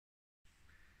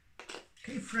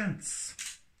Hey friends,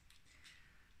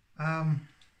 I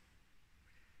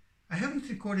haven't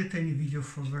recorded any video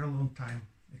for a very long time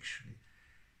actually,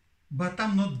 but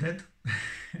I'm not dead.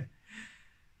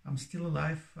 I'm still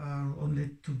alive,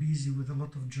 only too busy with a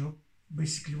lot of job.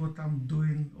 Basically what I'm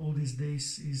doing all these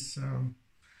days is,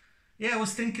 I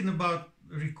was thinking about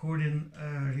recording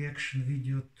a reaction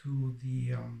video to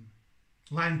the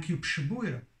Lion Cube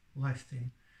Shibuya live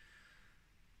thing.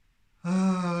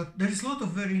 There's a lot of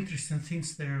very interesting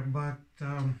things there, but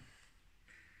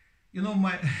you know,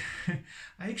 I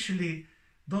actually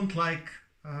don't like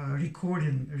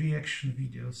recording reaction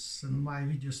videos, and my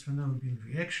videos have never been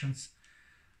reactions.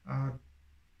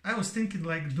 I was thinking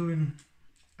like doing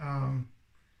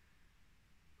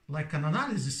like an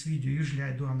analysis video. Usually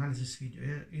I do analysis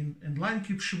video. In Lion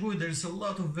Cube Shibuya there's a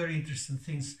lot of very interesting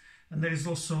things, and there is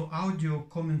also audio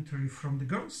commentary from the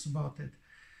girls about it.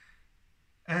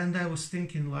 And I was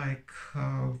thinking like,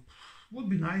 would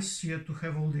be nice here to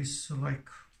have all these like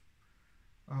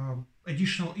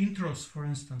additional intros, for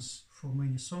instance, for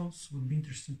many songs. Would be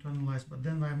interesting to analyze. But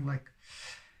then I'm like,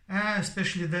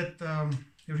 especially that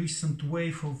recent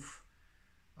wave of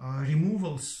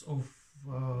removals of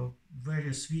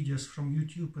various videos from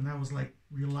YouTube, and I was like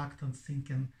reluctant,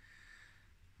 thinking,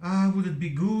 would it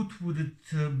be good? Would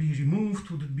it be removed?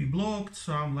 Would it be blocked?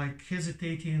 So I'm like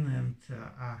hesitating, and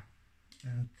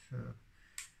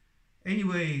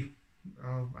anyway,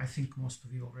 I think most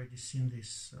of you already seen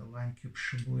this Lion Cube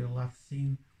Shibuya love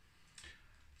theme.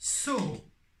 So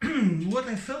what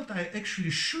I felt I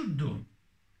actually should do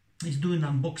is do an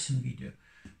unboxing video,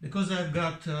 because I've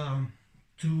got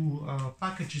two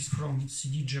packages from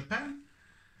CDJapan.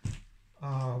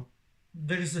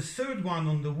 There is a third one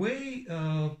on the way,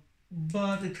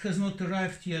 but it has not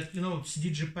arrived yet. You know,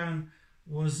 CDJapan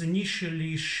was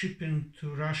initially shipping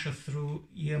to Russia through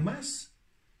EMS.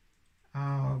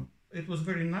 It was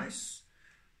very nice,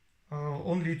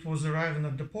 only it was arriving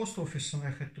at the post office and I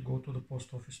had to go to the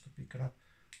post office to pick it up.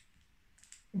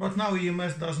 But now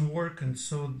EMS doesn't work, and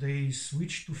so they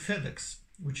switched to FedEx,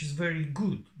 which is very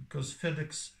good because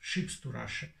FedEx ships to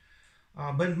Russia.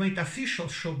 BAND-MAID official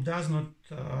shop does not,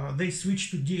 they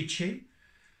switched to DHL,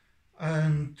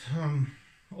 and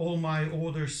all my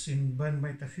orders in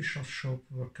BAND-MAID official shop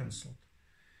were cancelled.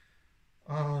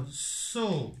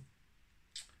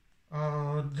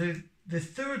 The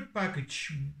third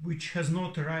package, which has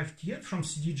not arrived yet from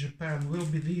CDJapan, will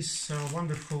be this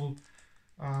wonderful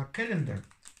calendar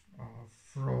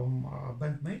from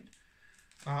BAND-MAID.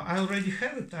 I already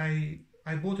have it.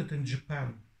 I bought it in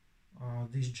Japan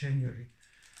this January.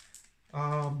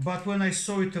 But when I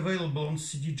saw it available on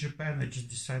CDJapan, I just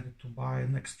decided to buy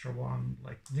an extra one.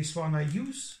 Like this one I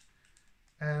use,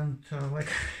 and like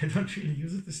I don't really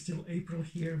use it. It's still April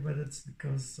here, but it's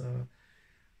because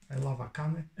I love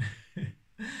Akane.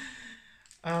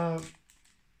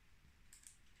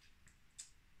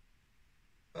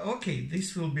 Okay,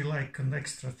 this will be like an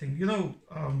extra thing. You know,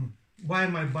 why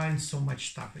am I buying so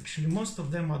much stuff? Actually, most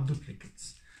of them are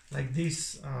duplicates. Like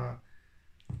this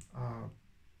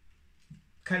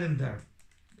calendar,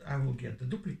 I will get the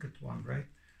duplicate one, right?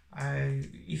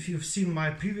 If you've seen my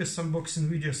previous unboxing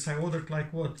videos, I ordered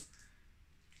like what,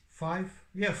 five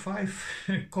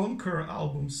Conquer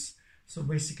albums. So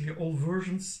basically all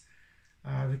versions,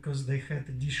 because they had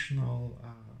additional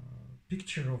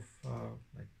picture of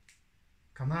like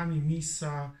Kanami,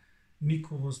 Misa,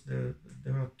 Miku was there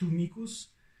are two Mikus,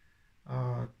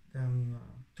 then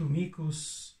two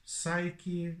Mikus,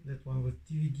 Saiki, that one with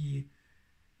DVD,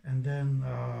 and then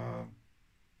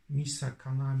Misa,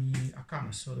 Kanami,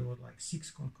 Akane. So there were like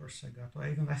 6 Concours I got. Or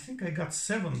even I think I got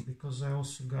 7, because I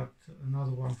also got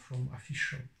another one from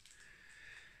official.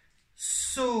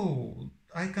 So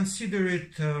I consider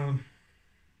it.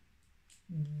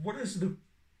 What is the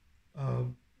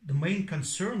main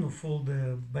concern of all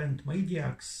the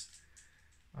band-maidiacs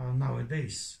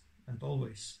nowadays and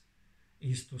always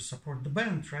is to support the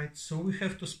band, right? So we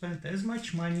have to spend as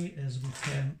much money as we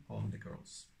can on the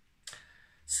girls.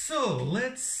 So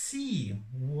let's see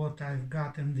what I've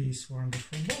got in these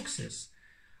wonderful boxes.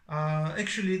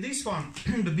 Actually, this one,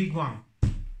 the big one,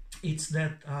 it's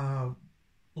that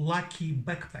Lucky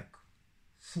backpack,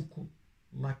 Fuku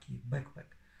Lucky backpack.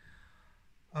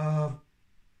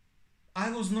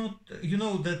 I was not, you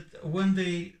know, that when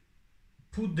they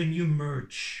put the new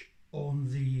merch on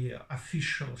the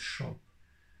official shop,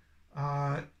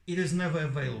 it is never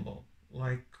available.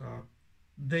 Like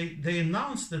they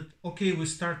announced that, okay, we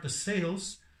start the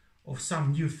sales of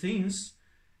some new things,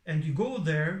 and you go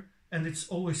there and it's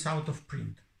always out of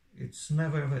print. It's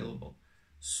never available.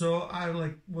 So I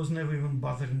like was never even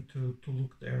bothering to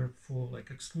look there for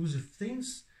like exclusive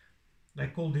things.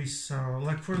 like all this,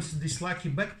 like for instance, this lucky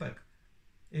backpack.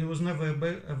 It was never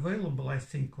available, I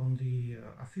think, on the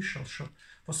official shop.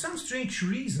 For some strange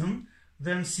reason,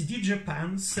 then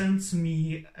CDJapan sends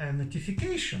me a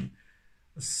notification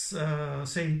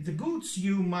saying the goods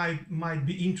you might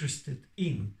be interested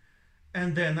in.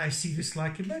 And then I see this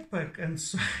lucky backpack, and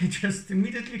so I just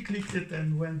immediately clicked it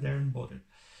and went there and bought it.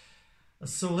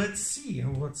 So let's see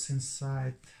what's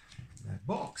inside that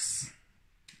box.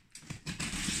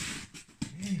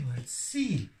 Okay, let's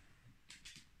see.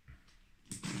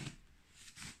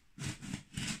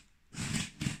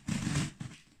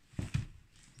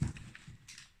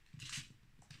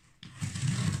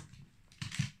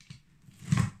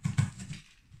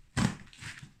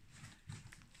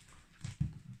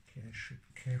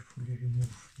 Carefully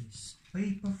remove this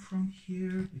paper from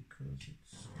here because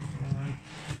it's like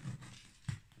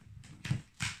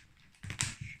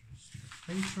just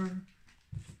the paper.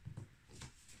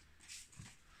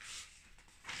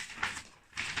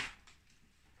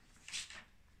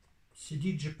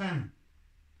 CDJapan.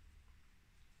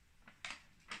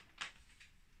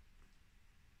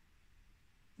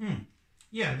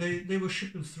 Yeah, they were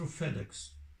shipping through FedEx.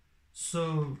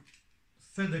 So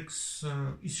FedEx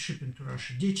is shipping to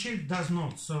Russia. DHL does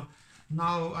not, so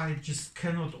now I just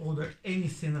cannot order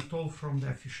anything at all from the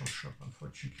official shop,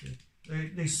 unfortunately.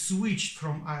 They switched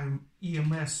from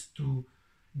EMS to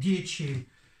DHL.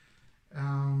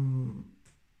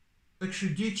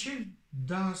 Actually, DHL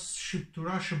does ship to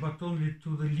Russia, but only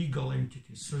to the legal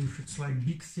entities. So if it's like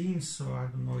big things, so I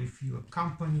don't know if you're a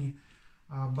company,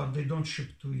 but they don't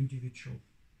ship to individuals.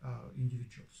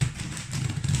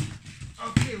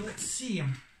 Okay, let's see.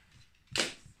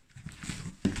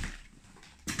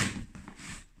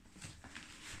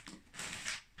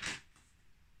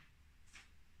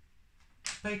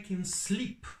 Packing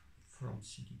Sleep from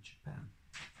CDJapan.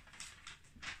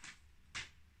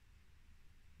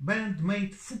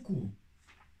 BAND-MAID Fuku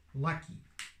Lucky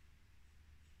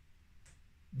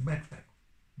backpack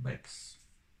bags.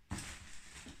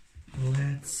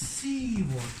 Let's see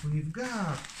what we've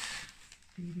got.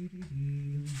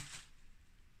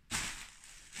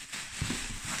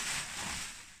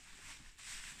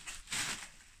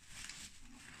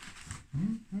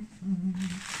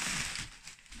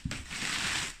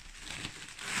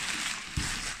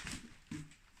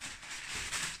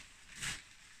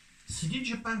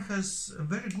 CDJapan has a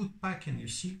very good packing. You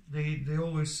see, they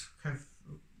always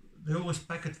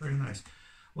pack it very nice.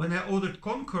 When I ordered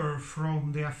Conqueror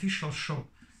from the official shop,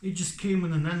 it just came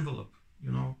in an envelope,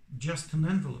 you know, just an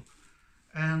envelope.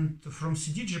 And from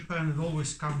CDJapan, it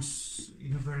always comes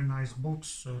in a very nice box,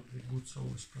 so the goods are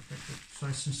always protected. So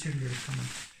I sincerely recommend.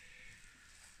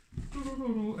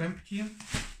 Empty.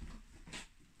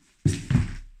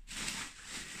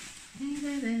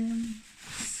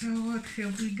 So what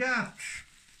have we got?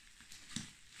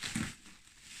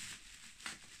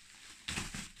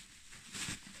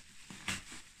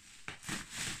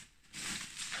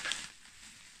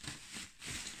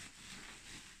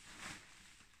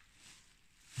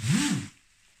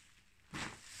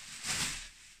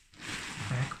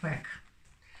 Backpack.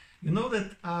 You know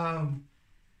that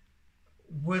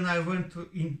when I went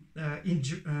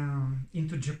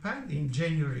into Japan in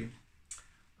January,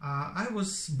 I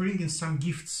was bringing some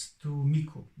gifts to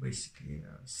Miko, basically.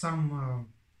 Some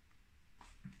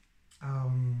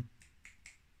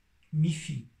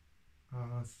Miffy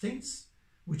things,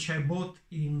 which I bought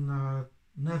in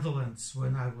Netherlands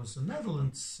when I was in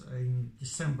Netherlands in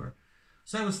December.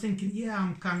 So I was thinking, yeah,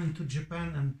 I'm coming to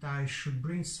Japan and I should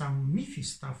bring some Miffy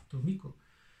stuff to Miko.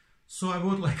 So I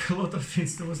bought like a lot of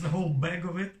things. There was the whole bag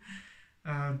of it.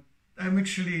 I'm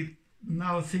actually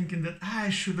now thinking that I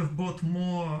should have bought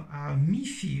more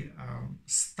Miffy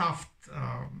stuffed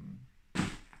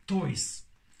toys.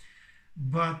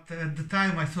 But at the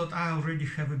time I thought I already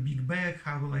have a big bag,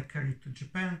 how will I carry it to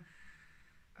Japan?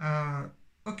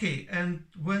 Okay, and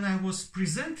when I was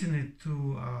presenting it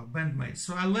to BAND-MAID,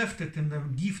 so I left it in the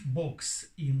gift box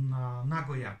in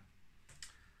Nagoya.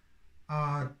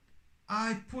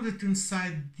 I put it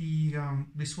inside the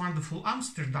this wonderful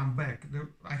Amsterdam bag.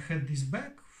 I had this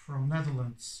bag from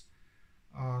Netherlands,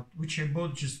 which I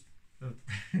bought just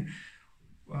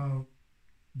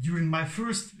during my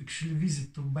first actually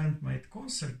visit to BAND-MAID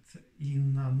concert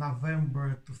in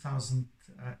November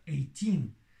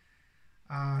 2018.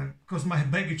 Because my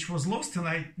baggage was lost and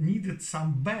I needed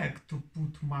some bag to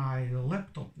put my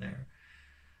laptop there.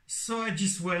 So I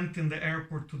just went in the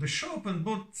airport to the shop and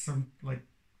bought some like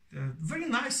very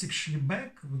nice actually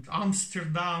bag with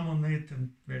Amsterdam on it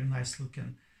and very nice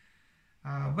looking.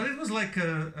 But it was like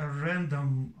a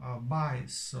random buy,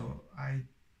 so I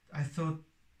thought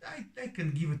I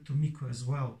can give it to Miko as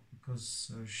well,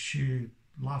 because she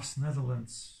loves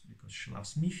Netherlands, because she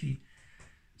loves Miffy.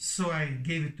 So I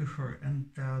gave it to her, and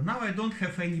now I don't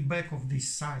have any bag of this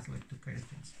size, like to carry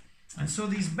things. And so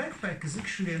this backpack is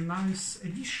actually a nice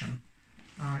addition.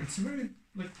 It's a very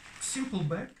like simple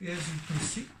bag, as you can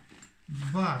see.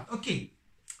 But okay,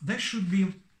 there should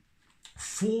be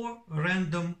 4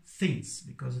 random things,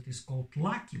 because it is called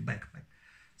lucky backpack.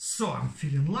 So I'm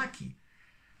feeling lucky.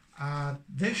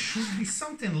 There should be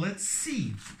something. Let's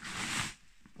see.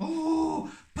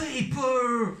 Oh,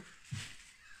 paper!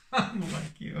 I'm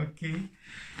lucky. Okay.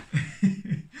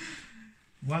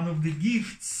 One of the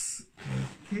gifts.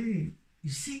 Okay. You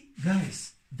see,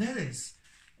 guys, that is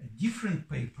a different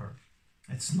paper.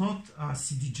 It's not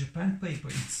CDJapan paper.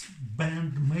 It's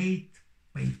BAND-MAID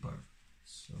paper.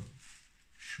 So,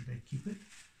 should I keep it?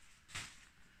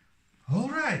 All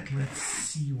right. Let's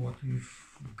see what we've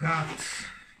got.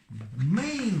 The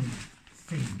main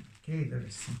thing. Okay, there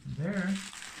is something there.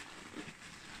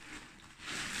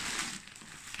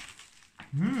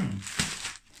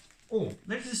 Oh,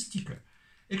 there's a sticker.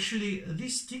 Actually,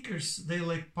 these stickers, they're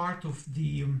like part of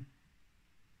the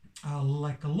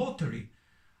like a lottery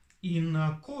in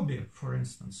Kobe, for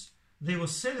instance. They were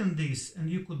selling this, and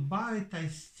you could buy it, I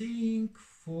think,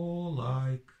 for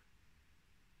like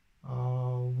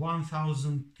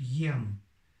 1,000 yen.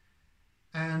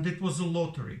 And it was a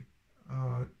lottery.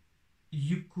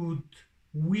 You could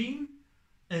win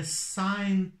a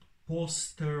signed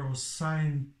poster or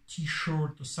signed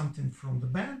t-shirt or something from the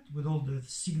band with all the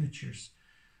signatures.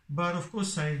 But of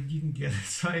course I didn't get it.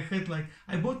 So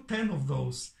I bought 10 of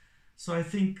those. So I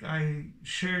think I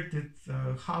shared it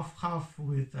half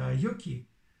with Yoki,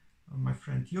 my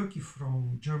friend Yoki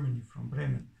from Germany, from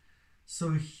Bremen.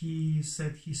 So he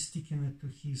said he's sticking it to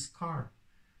his car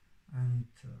and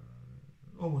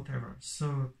or whatever.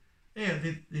 So yeah,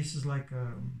 this is like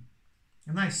a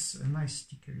nice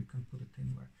sticker. You can put it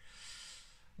anywhere.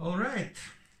 All right.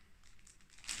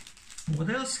 What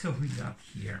else have we got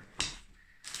here?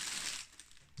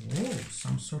 Oh,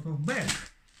 some sort of bag.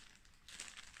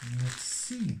 Let's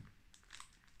see.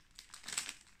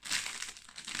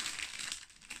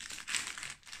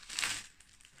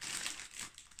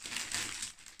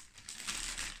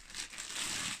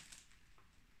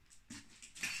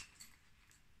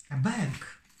 A bag.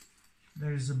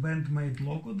 There is a BAND-MAID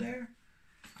logo there.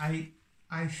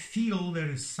 I feel there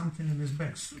is something in this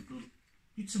bag. So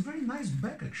it's a very nice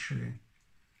bag, actually.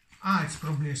 Ah, it's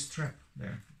probably a strap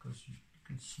there, because you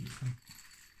can see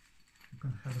you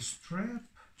can have a strap.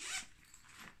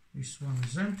 This one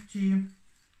is empty.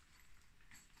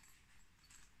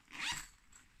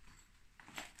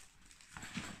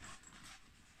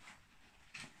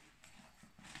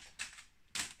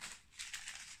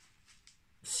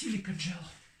 Silica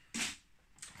gel.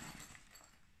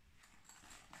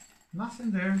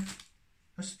 Nothing there.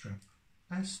 A strap.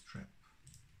 A strap.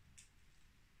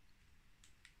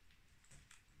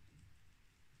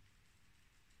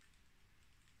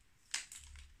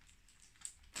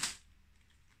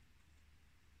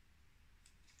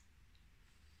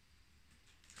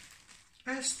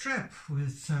 A strap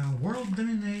with world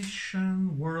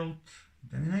domination, world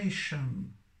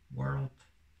domination, world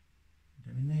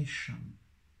domination.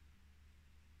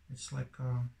 It's like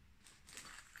a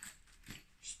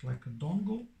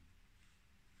dongle.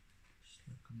 It's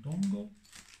like a dongle,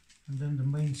 and then the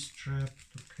main strap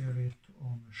to carry it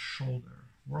on the shoulder.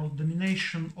 World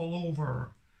domination all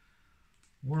over.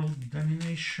 World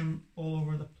domination all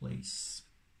over the place.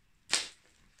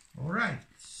 All right,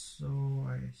 so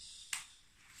I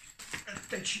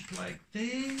attach it like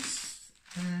this,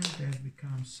 and that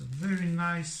becomes a very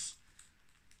nice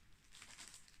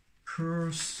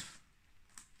purse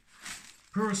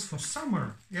for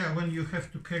summer. Yeah, when you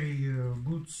have to carry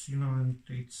goods, you know, and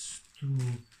it's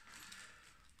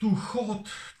too hot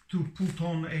to put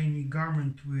on any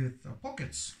garment with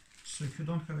pockets. So if you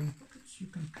don't have any pockets, you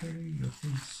can carry your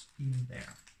things in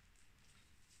there.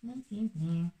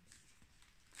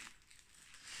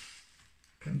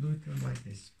 Can do it like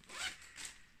this.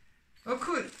 Oh,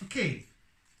 cool. Okay.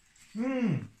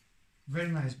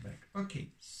 Very nice bag. Okay,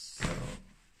 so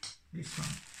this one.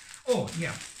 Oh,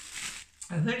 yeah.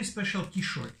 A very special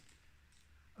t-shirt.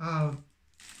 And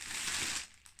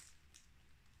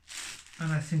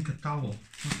I think a towel.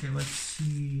 Okay, let's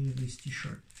see this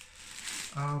t-shirt.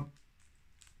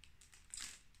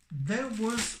 There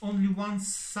was only one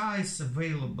size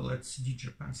available at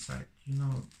CDJapan site, you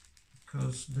know,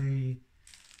 because they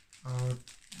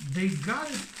got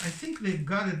it. I think they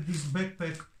got it, this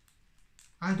backpack,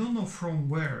 I don't know from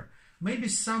where. Maybe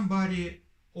somebody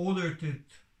ordered it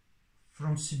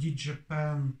from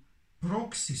CDJapan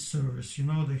proxy service. You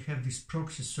know, they have these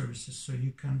proxy services, so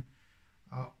you can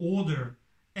order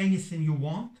anything you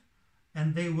want,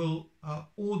 and they will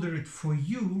order it for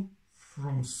you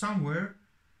from somewhere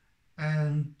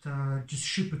and just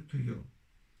ship it to you.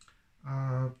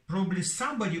 Probably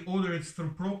somebody ordered it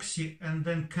through proxy and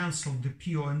then canceled the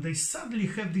PO, and they suddenly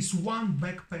have this one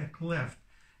backpack left,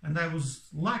 and I was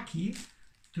lucky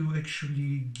to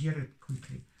actually get it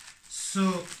quickly.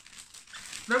 So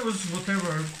that was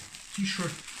whatever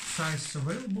t-shirt size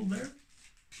available there.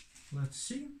 Let's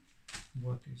see,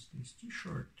 what is this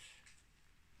t-shirt?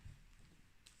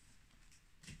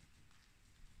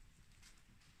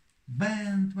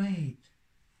 BAND-MAID.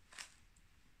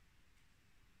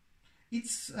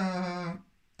 It's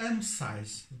M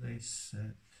size, they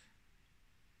said.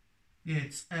 Yeah,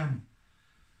 it's M.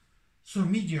 So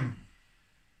medium.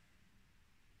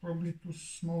 Probably too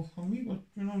small for me, but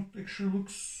you know, it actually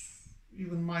looks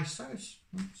even my size,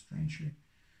 strangely.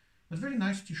 But very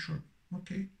nice t-shirt.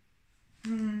 Okay.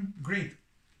 Great.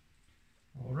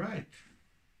 All right.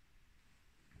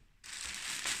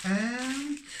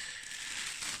 And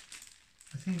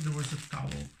I think there was a towel.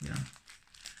 Yeah.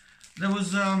 There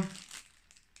was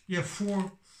yeah,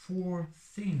 four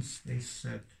things they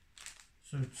said.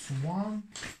 So it's 1,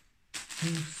 2,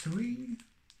 3,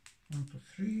 1, 2,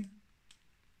 3.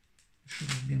 Should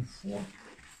have been 4.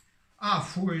 Ah,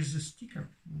 4 is the sticker.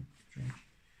 Strange.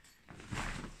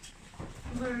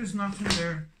 There is nothing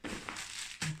there.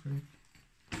 Okay.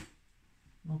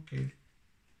 Okay.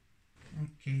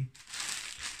 Okay.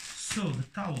 So the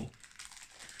towel.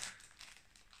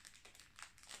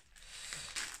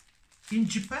 In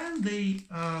Japan, they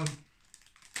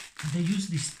use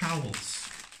these towels,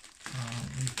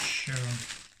 which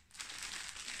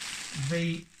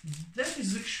that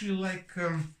is actually like,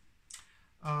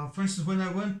 for instance, when I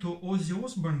went to Ozzy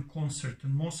Osbourne concert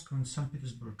in Moscow and St.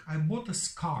 Petersburg, I bought a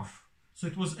scarf. So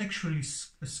it was actually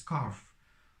a scarf,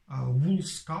 a wool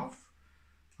scarf,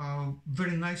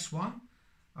 very nice one.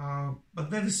 But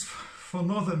that is for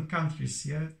northern countries,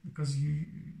 yeah, because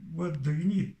what do you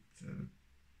need?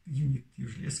 You need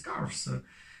usually a scarf. So,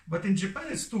 but in Japan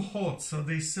it's too hot, so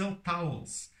they sell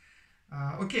towels.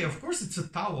 Okay, of course it's a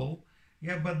towel,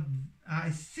 yeah, but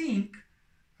I think,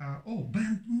 oh,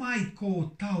 BAND-MAID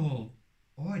towel.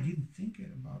 Oh, I didn't think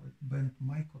about it,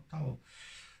 BAND-MAID towel.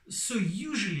 So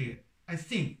usually, I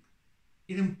think,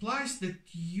 it implies that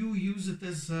you use it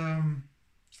as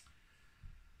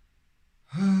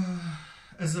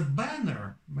a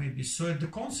banner, maybe. So at the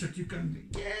concert you can,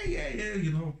 yeah,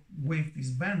 you know, wave this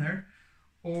banner,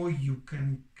 or you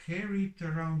can carry it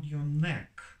around your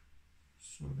neck.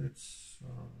 So that's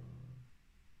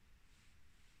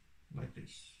like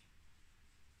this.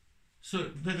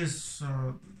 So that is,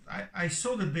 I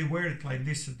saw that they wear it like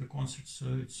this at the concert, so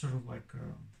it's sort of like,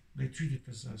 they treat it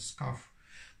as a scarf.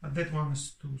 But that one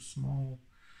is too small.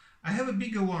 I have a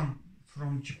bigger one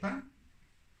from Japan.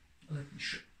 Let me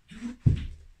show you.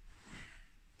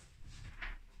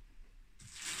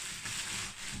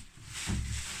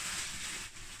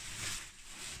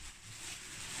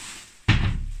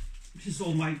 This is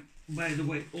all my, by the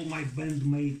way, all my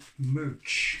BAND-MAID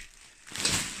merch.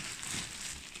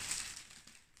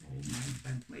 All my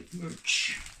BAND-MAID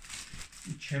merch,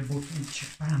 which I bought in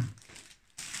Japan.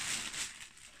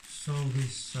 So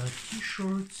these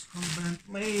t-shirts from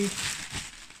BAND-MAID.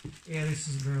 Yeah, this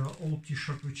is the old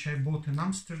t-shirt which I bought in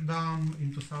Amsterdam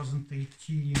in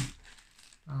 2018.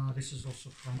 This is also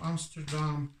from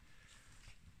Amsterdam.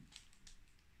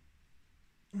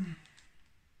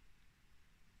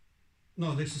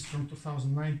 No, this is from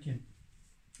 2019.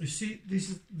 You see,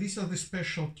 these are the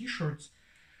special t-shirts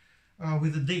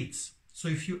with the dates. So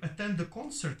if you attend the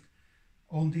concert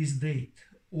on this date,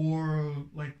 or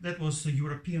like that was the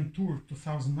European Tour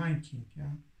 2019,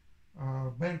 yeah.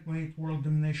 BAND-MAID World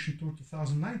Domination Tour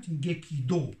 2019,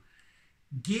 Gekido.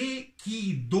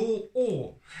 Gekido,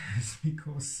 as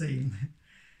Miko was saying.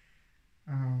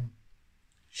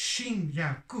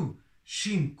 Shinyaku,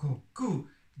 Shinkoku,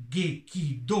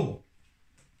 Gekido.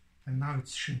 And now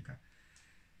it's Shinka.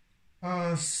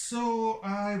 So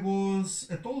I was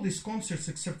at all these concerts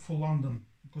except for London,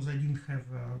 because I didn't have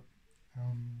a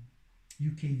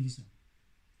UK visa.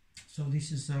 So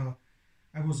this is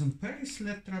I was in Paris,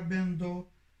 Letra Bendo,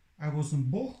 I was in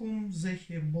Bochum,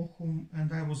 Zeche, Bochum,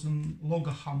 and I was in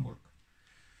Loga, Hamburg.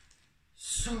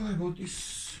 So I bought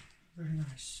this very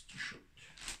nice t-shirt.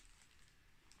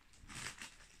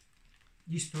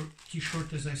 This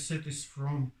t-shirt, as I said, is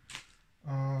from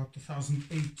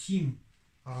 2018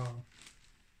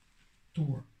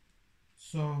 tour.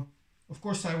 So, of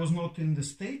course, I was not in the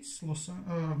States.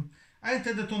 I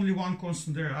attended only one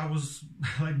concert there. I was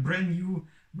like brand new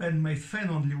BAND-MAID fan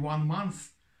only 1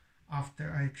 month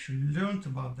after I actually learned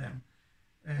about them.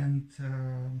 And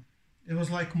it was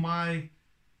like my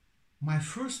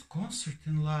first concert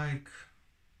in like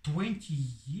 20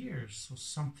 years or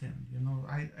something, you know.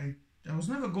 I was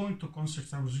never going to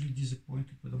concerts. I was really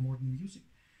disappointed with the modern music.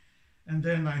 And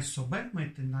then I saw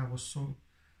BAND-MAID and I was so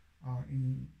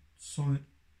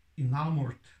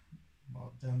enamored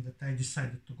about them that I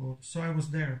decided to go. So I was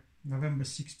there November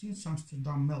 16th,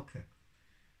 Amsterdam Melkweg.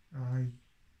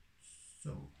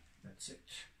 So that's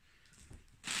it.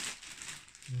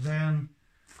 Then,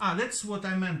 that's what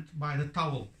I meant by the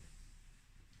towel.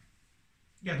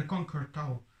 Yeah, the Conquer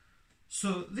towel.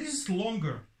 So this is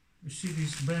longer. You see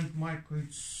this BAND-MAID,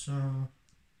 it's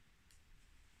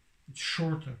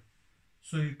shorter.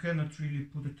 So you cannot really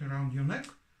put it around your neck,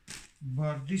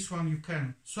 but this one you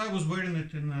can. So I was wearing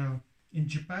it in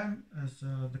Japan as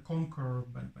the Conquer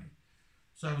BAND-MAID.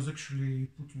 So I was actually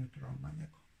putting it around my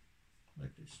neck,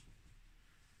 like this.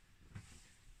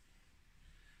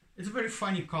 It's a very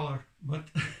funny color, but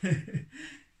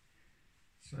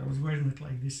so I was wearing it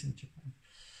like this in Japan.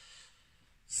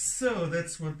 So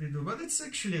that's what they do, but it's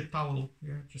actually a towel,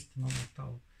 yeah, just a normal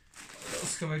towel. What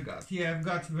else have I got? Yeah, I've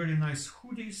got very nice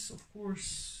hoodies, of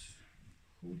course.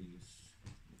 Hoodies.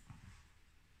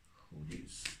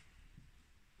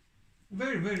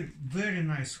 Very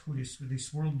nice hoodies with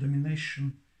this World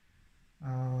Domination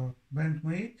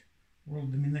BAND-MAID,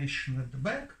 World Domination at the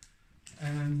back,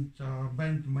 and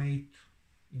BAND-MAID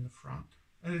in the front.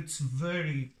 And it's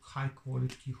very high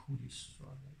quality hoodies, so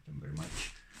I like them very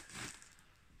much.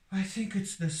 I think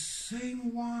it's the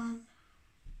same one.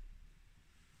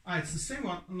 It's the same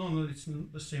one. No, it's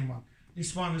not the same one.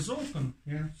 This one is open,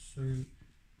 yeah. So you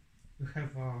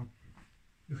have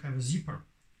a zipper,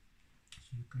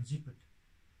 so you can zip it.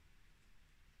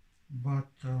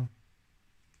 But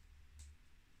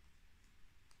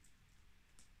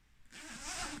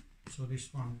so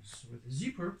this one is with a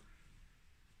zipper,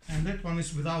 and that one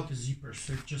is without a zipper.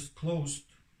 So it's just closed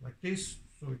like this.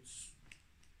 So it's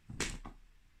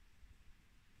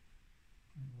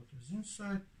what is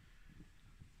inside.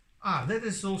 That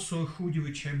is also a hoodie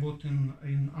which I bought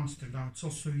in Amsterdam. It's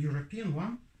also a European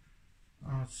one.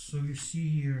 So you see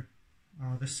here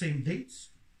the same dates.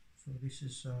 So this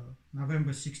is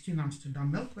November 16,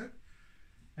 Amsterdam Melkweg.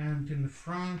 And in the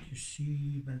front you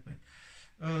see BAND-MAID.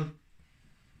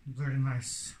 Very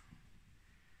nice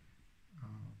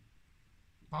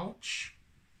pouch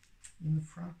in the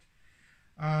front.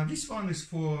 This one is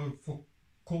for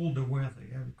colder weather,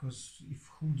 yeah, because if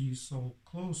hoodie is all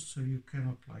closed, so you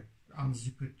cannot like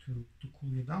unzip it to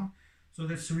cool you down. So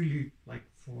that's really like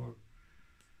for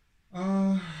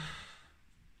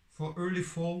early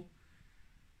fall,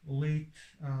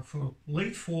 for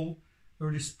late fall,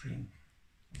 early spring.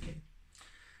 Okay.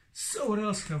 So what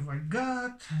else have I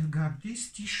got? I got this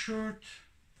T-shirt.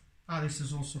 This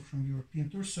is also from European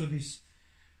Tour. So this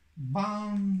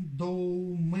BAND-MAID.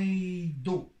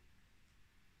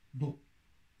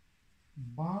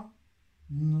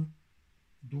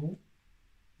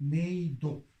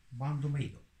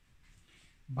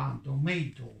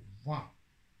 BAND-MAID. Wow.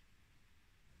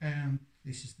 And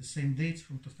this is the same dates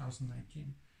from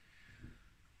 2019.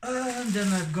 And then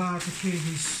I've got, okay,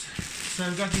 this. So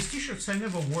I've got these T-shirts. I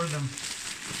never wore them.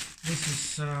 This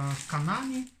is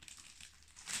Kanani.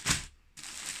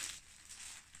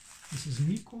 This is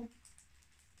Miku.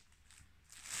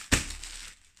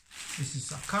 This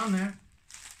is Akane.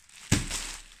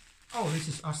 Oh, this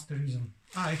is Asterism.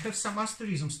 I have some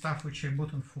Asterism stuff which I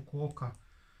bought in Fukuoka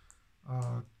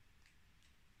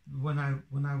when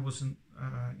I was in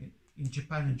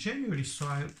Japan in January. So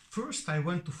first I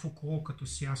went to Fukuoka to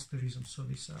see Asterism. So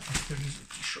these are Asterism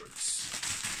T-shirts.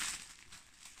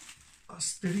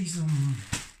 Asterism.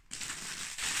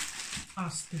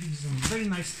 Very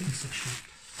nice things actually.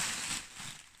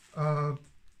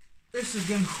 This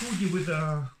again hoodie with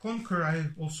a Conquer. I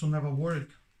also never wore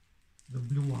it. The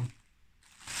blue one.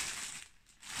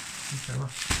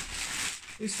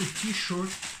 It's a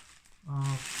T-shirt.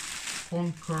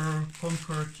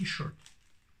 Conquer T-shirt.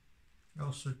 I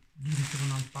also didn't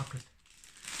even unpack it.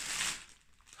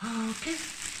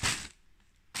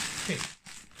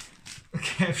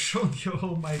 Okay, I've shown you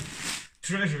all my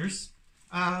treasures.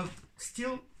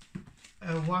 Still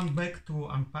one bag to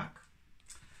unpack.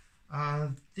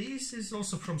 This is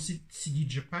also from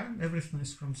CDJapan. Everything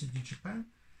is from CDJapan.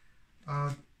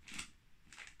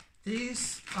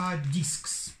 These are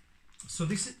discs. So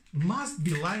this must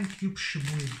be Line Cube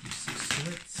Shibuya discs.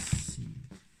 Let's see.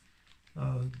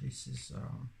 This is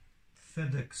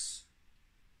FedEx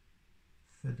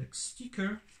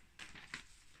sticker.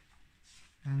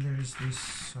 is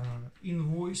this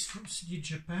invoice from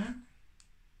CDJapan,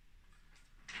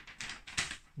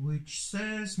 which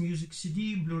says music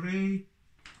CD, Blu-ray,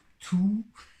 2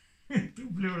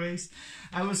 Blu-rays.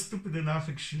 I was stupid enough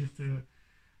actually to,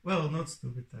 well, not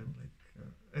stupid, I'm like,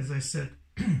 as I said,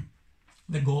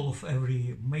 the goal of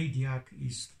every maniac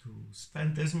is to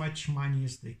spend as much money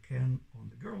as they can on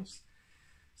the girls.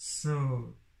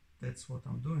 So that's what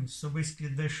I'm doing. So basically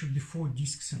there should be 4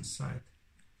 discs inside.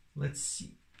 Let's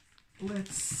see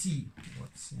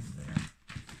what's in there.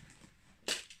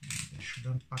 I should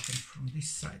unpack it from this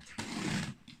side.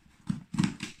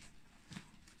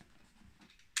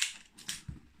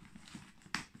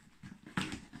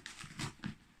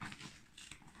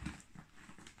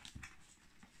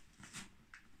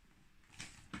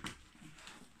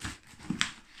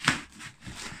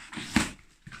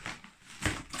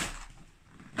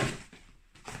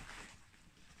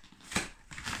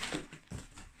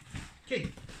 Okay,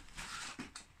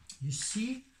 you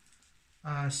see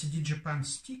CDJapan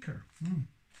sticker.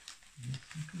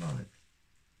 Think about it.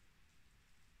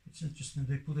 It's interesting,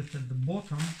 they put it at the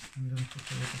bottom and then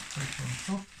put a lot of pressure on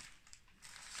top.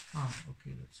 Ah,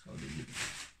 okay, that's how they did it.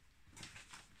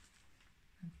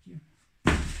 Thank you.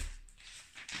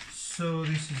 So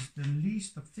this is the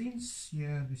list of things.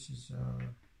 Yeah, this is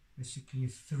basically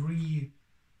 3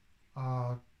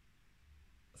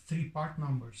 part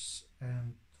numbers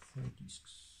and 4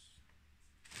 discs.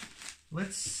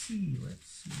 Let's see. Okay.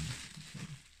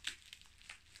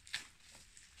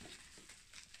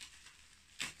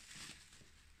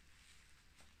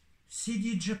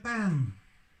 CDJapan.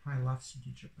 I love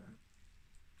CDJapan.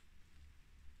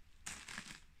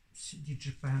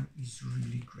 CDJapan is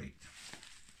really great.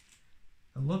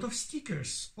 A lot of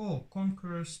stickers. Oh,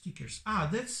 Conqueror stickers. Ah,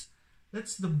 that's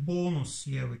the bonus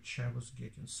here which I was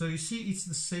getting. So you see, it's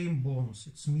the same bonus.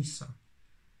 It's Misa.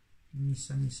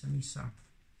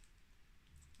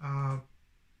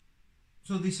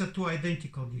 So these are 2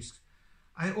 identical discs.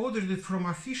 I ordered it from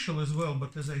Official as well,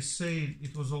 but as I say,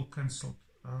 it was all cancelled.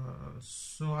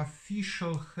 So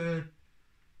Official had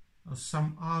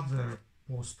some other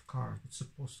postcard. It's a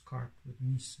postcard with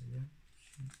Misa, yeah?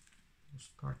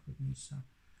 Postcard with Misa.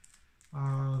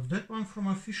 That one from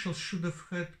Official should have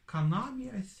had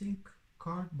Konami, I think,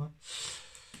 card, but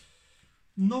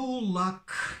no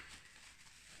luck.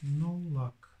 No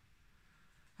luck.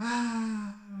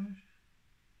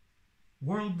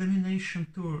 World Domination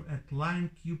Tour at Line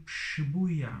Cube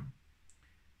Shibuya.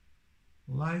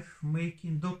 Live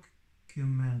making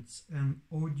documents and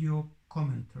audio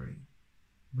commentary.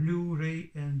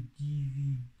 Blu-ray and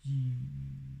DVD.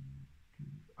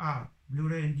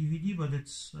 Blu-ray and DVD, but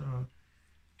it's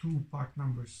 2 part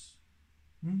numbers.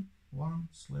 One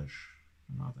 /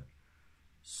 another.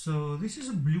 So this is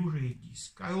a Blu-ray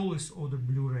disc. I always order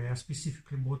Blu-ray. I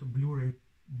specifically bought a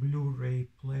Blu-ray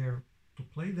player to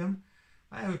play them.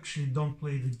 I actually don't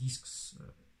play the discs.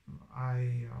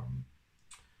 I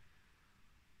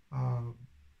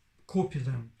copy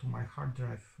them to my hard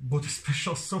drive. Bought a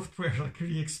special software, like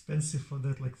really expensive for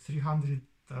that, like $300.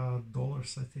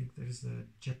 I think there's a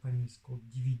Japanese called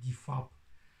DVD Fab.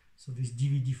 So this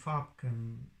DVD Fab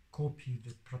can copy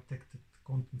the protected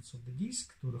contents of the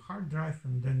disk to the hard drive,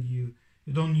 and then you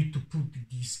don't need to put the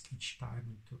disk each time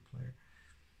into a player.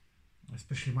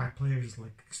 Especially my player is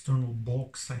like external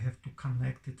box. I have to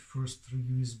connect it first through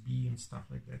USB and stuff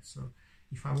like that. So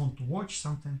if I want to watch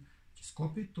something, just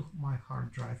copy it to my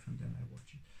hard drive and then I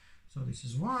watch it. So this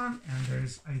is one, and there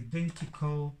is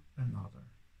identical another.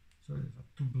 So there's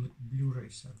 2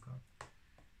 Blu-rays I've got.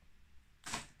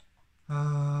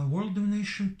 World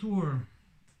Domination Tour.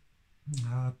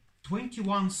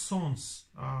 21 songs,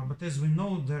 but as we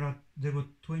know, there were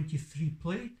 23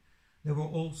 played. There were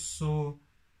also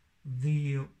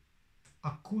the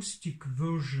acoustic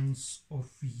versions of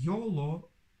YOLO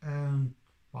and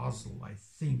Puzzle, I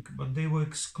think, but they were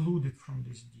excluded from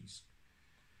this disc.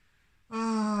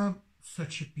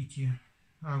 Such a pity.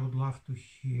 I would love to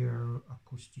hear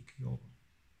acoustic YOLO.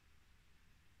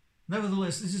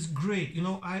 Nevertheless, this is great. You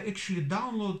know, I actually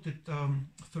downloaded it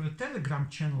through a Telegram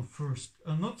channel first.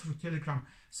 Not through Telegram.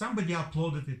 Somebody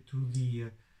uploaded it to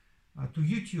the to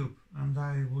YouTube, and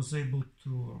I was able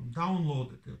to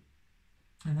download it,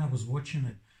 and I was watching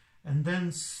it. And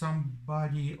then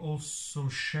somebody also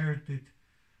shared it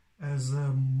as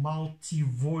a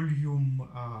multi-volume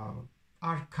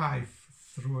archive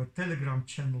through a Telegram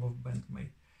channel of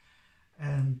BAND-MAID,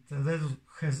 and that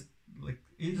has like,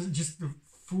 it is just a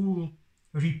full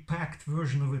repacked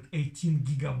version of it, 18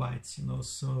 gigabytes, you know.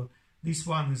 So this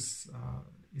one is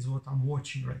what I'm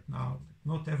watching right now.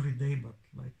 Not every day, but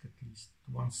like at least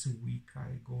once a week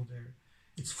I go there.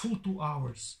 It's full 2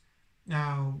 hours.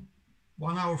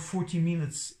 1 hour 40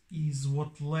 minutes is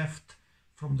what left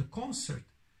from the concert.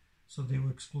 So they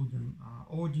were excluding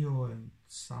audio and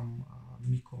some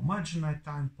Miko Majinai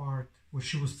time part where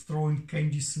she was throwing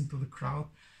candies into the crowd.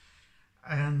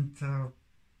 And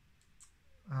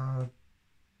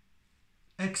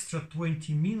extra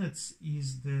 20 minutes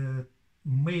is the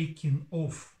making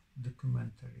of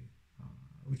documentary,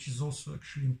 which is also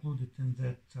actually included in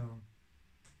that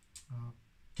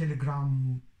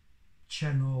Telegram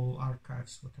channel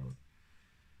archives, whatever.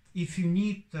 If you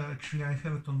need, actually I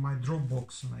have it on my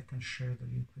Dropbox and I can share the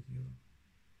link with you.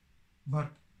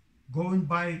 But go and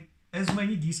buy as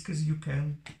many discs as you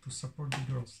can to support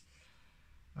the girls.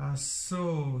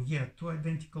 So yeah, 2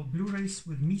 identical Blu-rays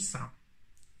with Misa.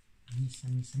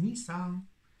 Misa.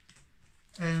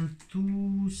 And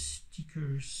 2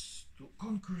 stickers, 2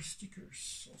 Conquer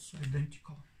stickers, also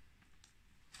identical.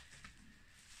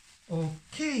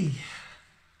 Okay.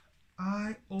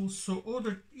 I also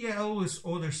ordered, I always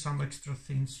order some extra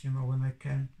things, when I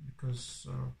can, because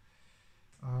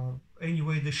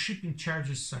anyway, the shipping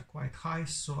charges are quite high,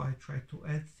 so I try to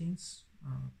add things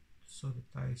so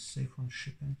that I save on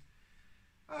shipping.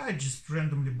 I just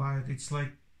randomly buy it. It's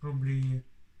like probably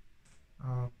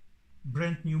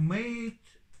Brand New Made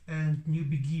and New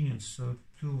Beginnings, so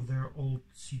 2 of their old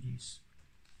CDs.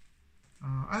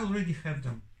 I already have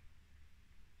them.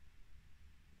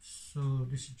 So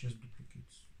this is just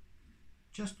duplicates,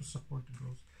 just to support the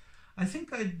girls. I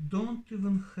think I don't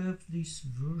even have this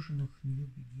version of New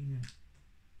Beginning.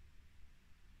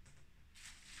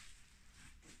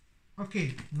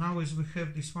 Okay, now as we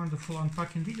have this wonderful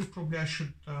unpacking video, probably I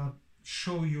should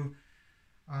show you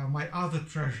my other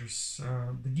treasures,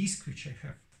 the disc which I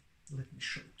have. Let me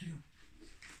show it to you.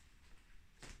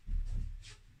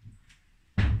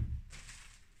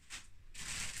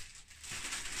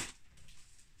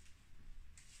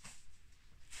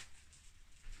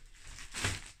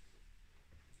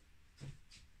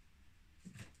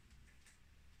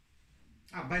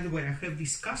 By the way, I have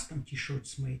these custom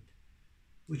t-shirts made,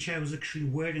 which I was actually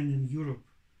wearing in Europe,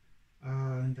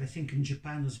 and I think in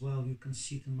Japan as well. You can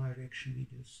see it in my reaction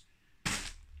videos.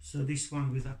 So this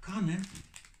one with Akane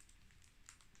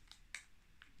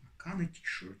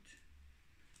t-shirt.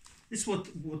 This is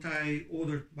what I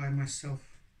ordered by myself.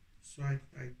 So I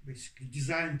basically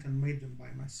designed and made them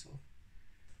by myself.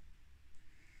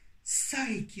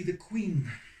 Saiki the Queen.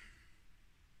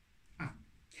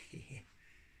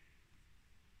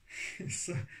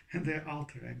 So, and their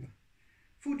alter ego.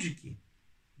 Fujiki,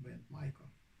 BAND-MAID.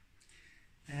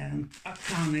 And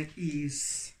Akane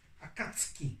is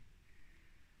Akatsuki.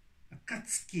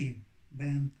 Akatsuki,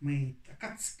 BAND-MAID.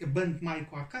 BAND-MAID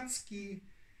Akatsuki,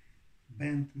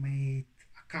 BAND-MAID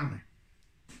Akane.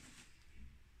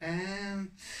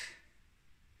 And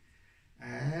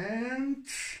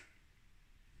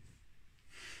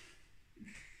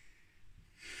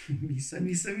Misa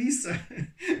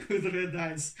with red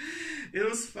eyes. It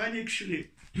was funny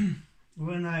actually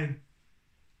when I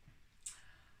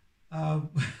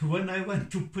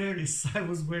went to Paris. I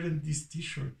was wearing this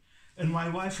t-shirt, and my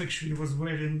wife actually was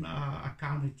wearing a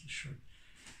Akane t-shirt.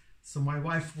 So my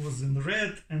wife was in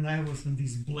red and I was in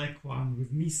this black one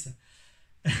with Misa.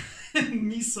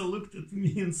 And Misa looked at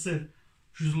me and said,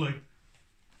 she's like,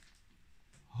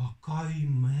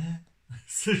 Akaime.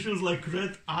 So she was like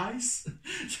red eyes.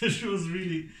 So she was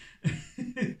really,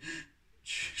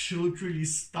 she looked really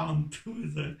stunned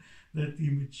with that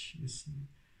image. You see,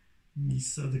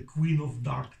 Misa, the Queen of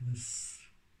Darkness,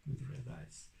 with red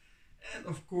eyes. And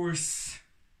of course,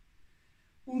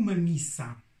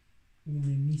 Misa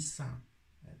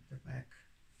at the back.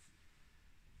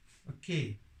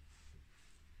 Okay.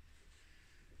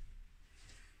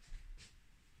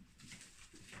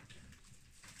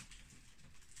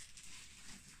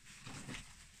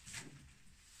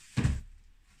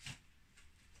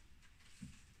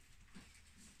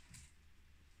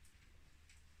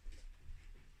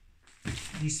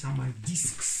 These are my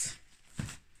discs.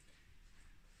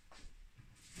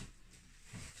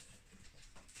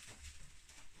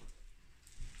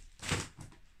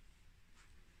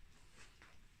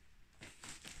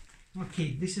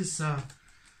 Okay, this is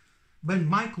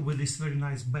BAND-MAID with this very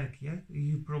nice bag. Yeah,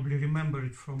 you probably remember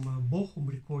it from Bochum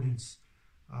recordings.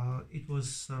 It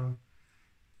was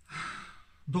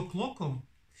Doc Loco,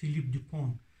 Philippe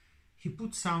Dupont. He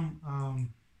put some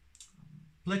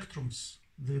plectrums,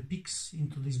 the picks,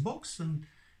 into this box and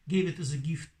gave it as a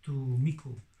gift to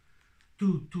Miku,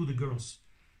 to the girls.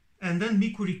 And then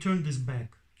Miku returned this bag.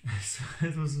 So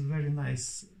it was a very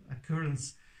nice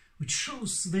occurrence, which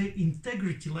shows their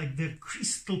integrity, like their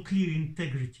crystal clear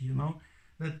integrity, you know,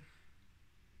 that,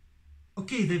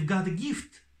 okay, they've got a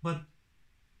gift, but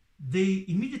they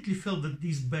immediately felt that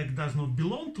this bag does not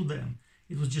belong to them.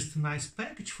 It was just a nice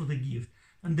package for the gift,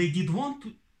 and they did want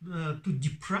to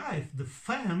deprive the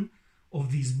fan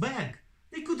of this bag.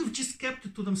 They could have just kept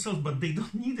it to themselves, but they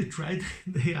don't need it, right?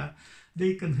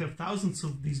 They can have thousands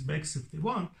of these bags if they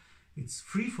want. It's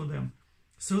free for them.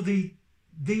 So they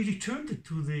returned it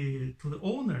to the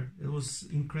owner. It was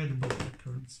incredible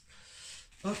occurrence.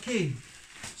 Okay,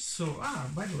 so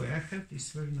by the way, I have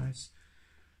this very nice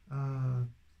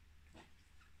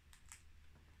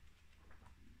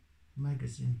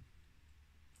magazine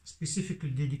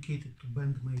specifically dedicated to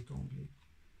BAND-MAID only.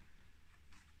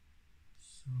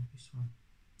 So this one,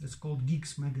 it's called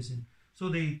Geeks magazine. So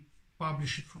they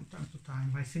publish it from time to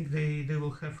time. I think they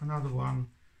will have another one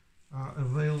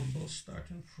available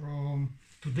starting from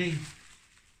today,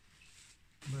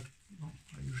 but no,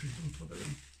 I usually don't order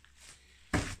them.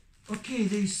 Okay,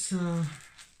 these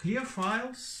clear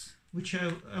files, which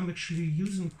I'm actually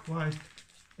using quite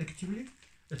actively,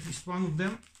 at least one of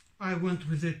them. I went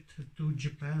with it to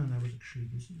Japan and I was actually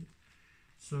using it.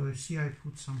 So you see I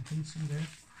put some things in there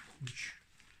which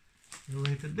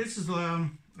related. This is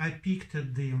I picked at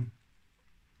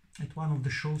one of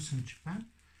the shows in Japan,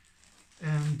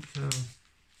 and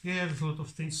yeah, there's a lot of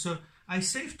things. So I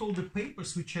saved all the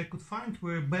papers which I could find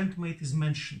where BAND-MAID is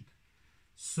mentioned.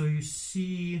 So you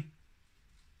see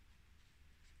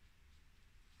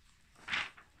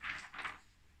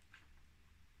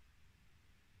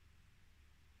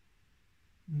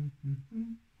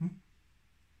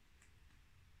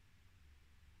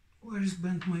where is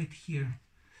BAND-MAID here?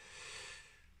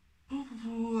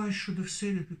 Oh, I should have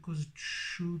said it because it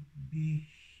should be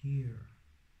here.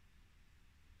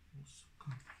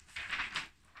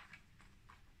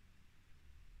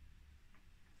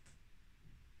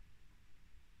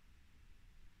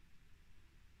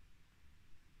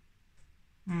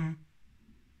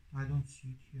 I don't see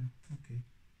it here. Okay.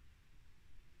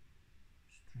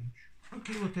 Strange.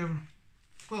 Okay, whatever.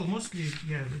 Well, mostly,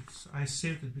 yeah, I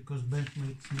saved it because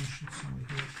BAND-MAID mentioned somewhere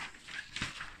here.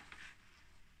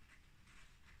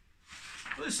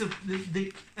 Well, so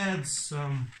they add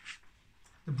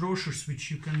the brochures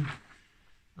which you can,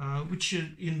 which are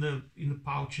in the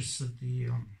pouches at the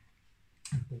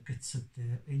pockets at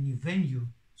any venue,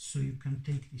 so you can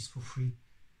take this for free.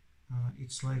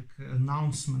 It's like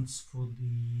announcements for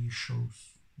the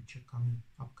shows which are coming,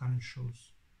 upcoming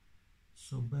shows.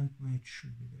 So BAND-MAID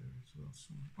should be there as well.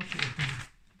 So okay,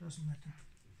 it doesn't matter.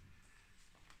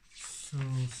 So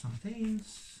some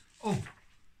things. Oh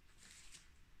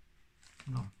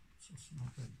no, it's also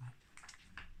not BAND-MAID.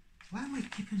 Why am I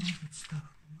keeping all that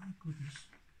stuff? My goodness.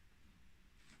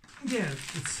 Yeah,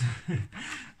 it's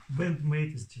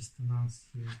BAND-MAID is just announced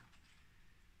here.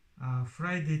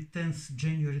 Friday 10th,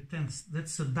 January 10th.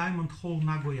 That's a Diamond Hall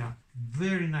Nagoya.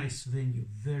 Very nice venue,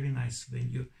 very nice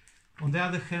venue. On the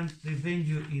other hand, the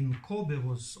venue in Kobe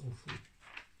was awful.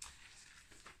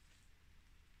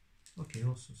 Okay,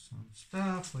 also some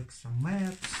stuff, like some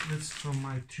maps. That's from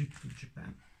my trip to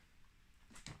Japan.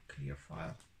 Clear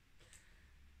file.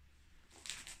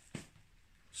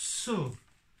 So,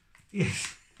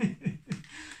 yes,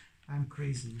 I'm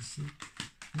crazy, you see.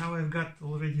 Now I've got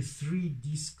already 3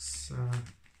 discs,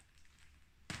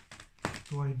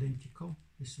 2 identical.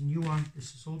 This is a new one,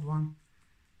 this is old one.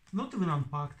 Not even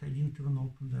unpacked, I didn't even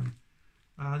open them.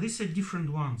 These are different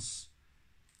ones.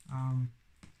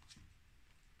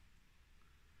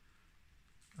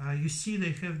 You see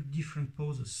they have different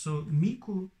poses. So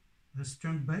Miku has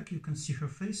turned back, you can see her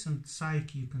face, and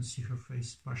Saiki, you can see her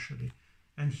face partially.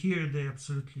 And here they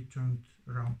absolutely turned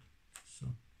around. So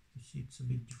you see it's a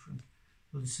bit different.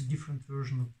 So this is a different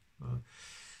version of...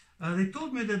 they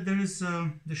told me that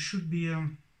there should be a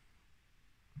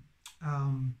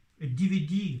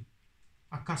DVD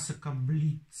Akasaka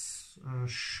Blitz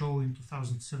show in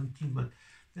 2017, but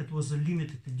that was a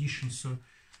limited edition, so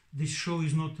this show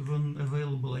is not even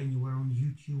available anywhere on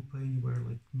YouTube, anywhere,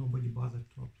 like nobody bothered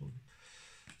to upload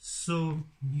it. So,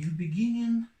 new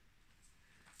beginning.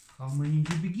 How many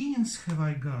new beginnings have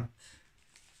I got?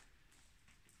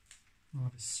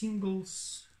 The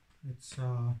singles. It's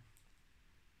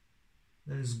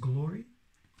there is Glory.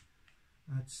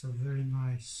 That's a very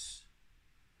nice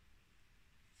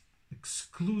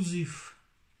exclusive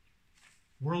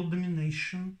world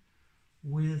domination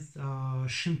with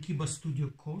Shinkiba Studio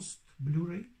Coast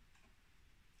Blu-ray.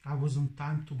 I was on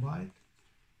time to buy it.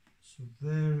 So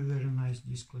very nice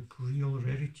disc, like real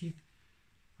rarity.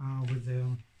 With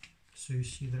the so you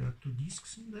see there are 2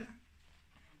 discs in there,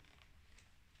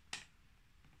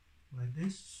 like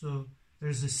this. So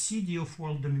there's a CD of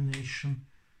world domination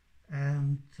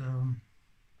and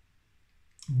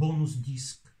bonus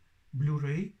disc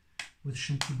Blu-ray with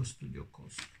Shinkiba Studio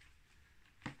cost.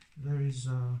 There is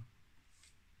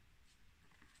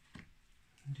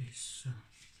this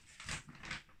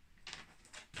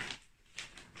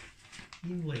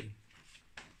inlay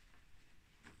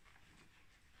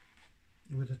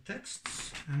with the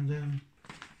texts and then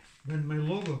my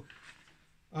logo.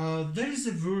 There is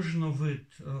a version of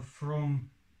it from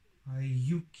a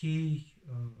UK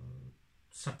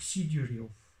subsidiary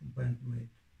of BAND-MAID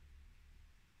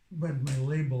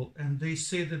label, and they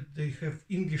say that they have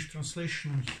English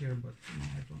translation on here, but no,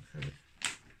 I don't have it.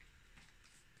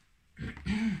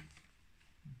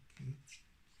 Okay.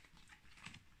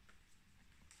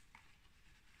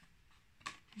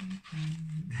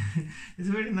 It's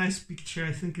a very nice picture.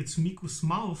 I think it's Miku's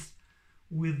mouth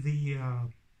with the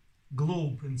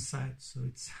globe inside, so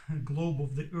it's a globe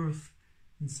of the earth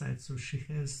inside, so she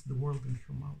has the world in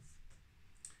her mouth.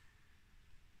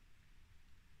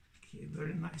 Okay,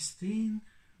 very nice thing.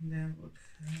 And then what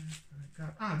have I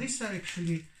got? Ah, these are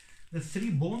actually the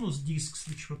 3 bonus discs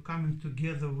which were coming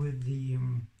together with the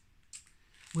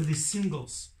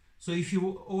singles. So if you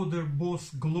order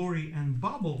both Glory and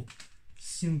Bubble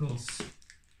singles,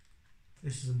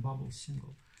 this is a Bubble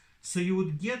single, so you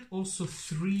would get also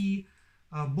 3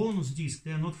 bonus discs.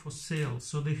 They are not for sale.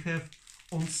 So they have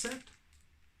Onset,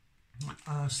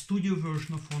 studio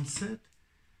version of Onset.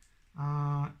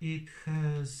 It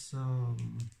has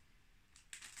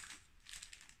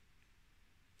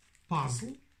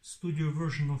Puzzle, studio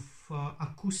version of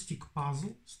Acoustic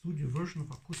Puzzle, studio version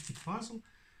of Acoustic Puzzle,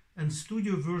 and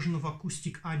studio version of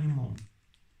Acoustic Anemone.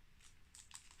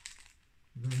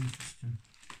 Very interesting.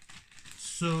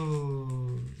 So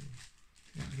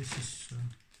yeah, this is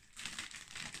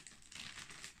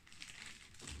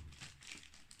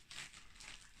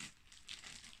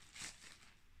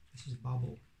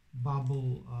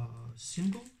Bubble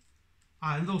single,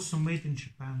 and also Made in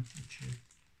Japan,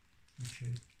 which I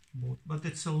bought, but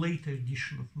it's a later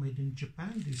edition of Made in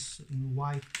Japan. This in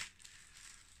white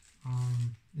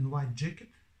jacket.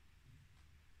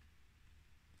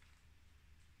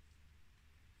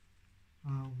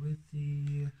 With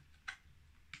the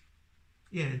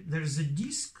there's a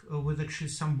disc with actually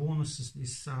some bonuses.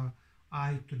 This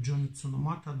Eye to Jonitsu no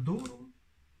Matadoro,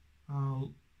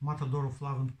 Matador of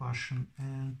Love and Passion,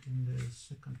 and in the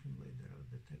second inlay there are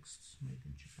the texts Made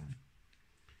in Japan.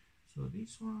 So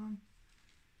this one,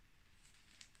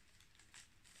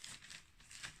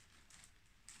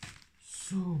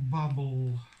 so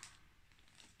Bubble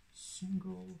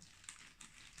single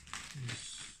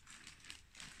is.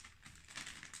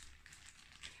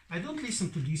 I don't listen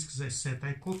to discs, as I said.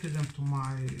 I copy them to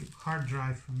my hard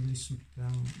drive and listen to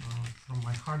them from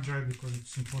my hard drive because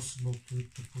it's impossible to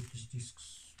put these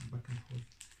discs back and forth.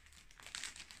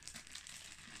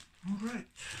 All right.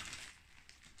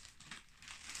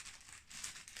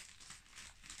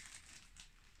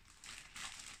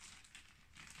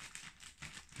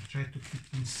 I try to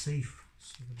keep them safe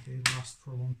so that they last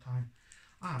for a long time.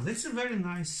 That's a very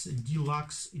nice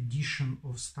deluxe edition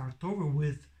of Startover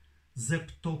with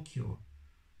Zep Tokyo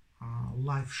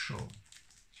live show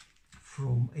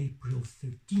from April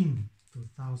 13,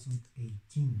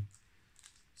 2018.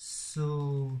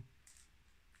 So,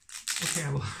 okay,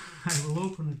 I will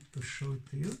open it to show it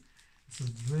to you. It's a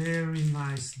very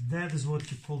nice, that is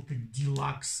what you call the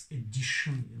deluxe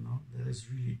edition, you know, that is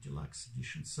really deluxe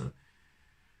edition. So,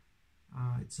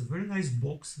 it's a very nice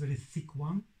box, very thick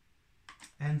one,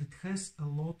 and it has a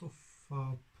lot of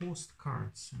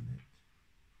postcards in it.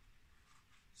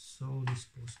 So these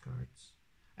postcards,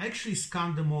 I actually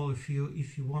scanned them all. If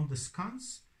you want the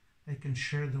scans, I can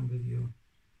share them with you.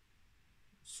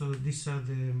 So these are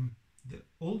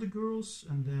all the girls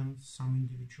and then some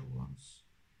individual ones.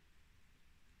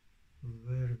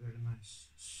 Very, very nice.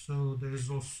 So there is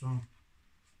also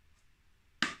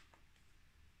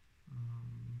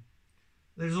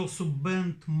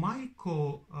BAND-MAID,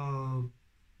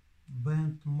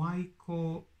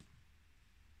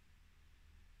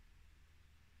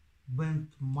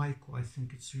 I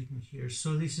think it's written here.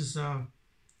 So this is the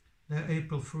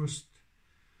April 1st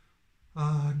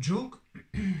joke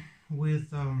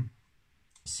with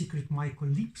Secret Maiko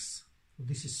Lips. So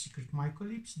this is Secret Maiko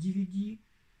Lips DVD,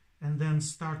 and then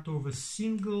Startover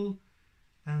single,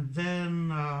 and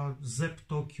then Zep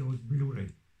Tokyo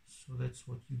Blu-ray. So that's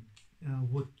what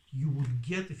you would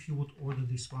get if you would order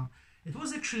this one. It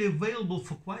was actually available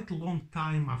for quite a long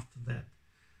time after that.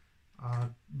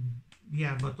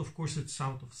 Yeah, but of course it's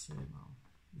out of sale now.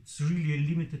 It's really a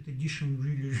limited edition,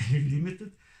 really, really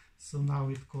limited. So now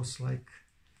it costs like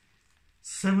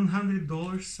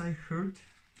 $700, I heard.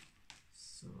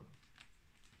 So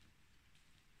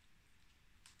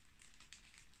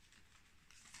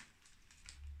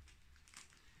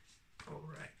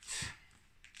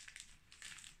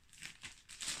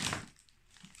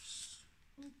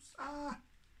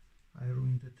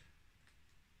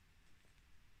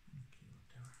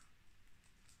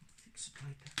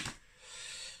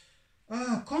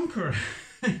Conquer.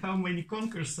 How many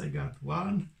Conquers I got?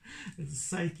 One. It's a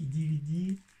Psyche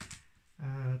DVD.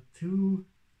 Two.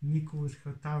 Miku with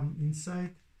her tongue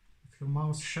inside, with her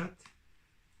mouth shut.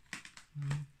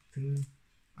 Two.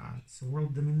 It's a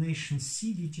World Domination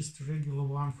CD, just a regular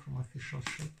one from official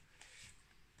shop.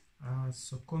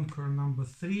 So Conquer number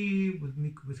 3 with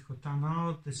Miku with her tongue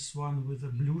out. This one with a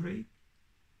Blu-ray.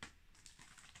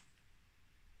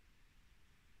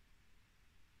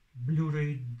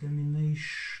 Blu-ray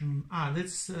Domination.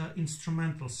 That's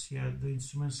instrumentals. Yeah, the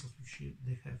instrumentals which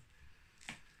they have.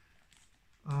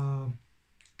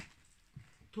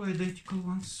 2 identical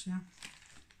ones. Yeah.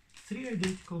 3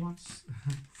 identical ones.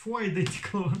 4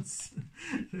 identical ones.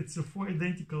 It's 4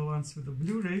 identical ones with a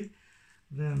Blu-ray.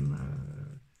 Then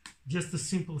just a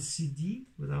simple CD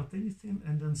without anything,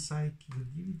 and then Psyche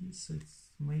with DVD. So it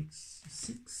makes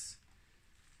 6.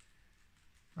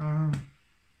 By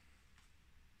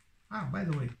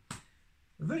the way,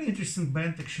 a very interesting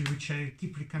band actually, which I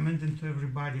keep recommending to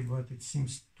everybody, but it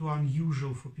seems too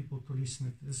unusual for people to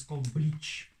listen to. This is called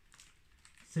Bleach.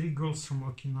 3 girls from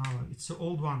Okinawa. It's an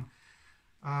old one.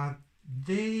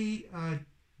 They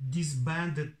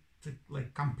disbanded,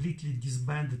 like completely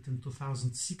disbanded in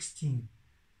 2016.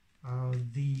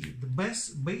 The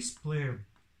bass player,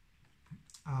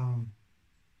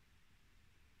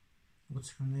 what's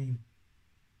her name?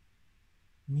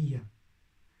 Mia.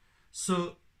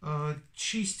 So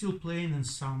she's still playing in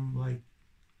some like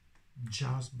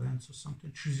jazz bands or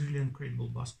something. She's really incredible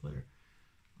bass player.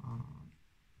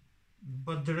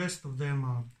 But the rest of them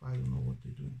are, I don't know what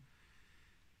they're doing.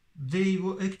 They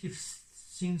were active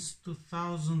since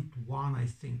 2001, I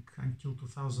think, until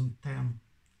 2010.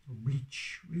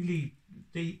 Bleach. Really,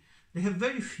 they have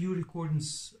very few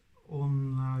recordings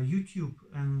on YouTube,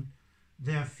 and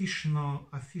the official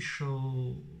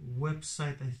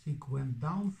website, I think, went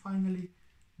down finally.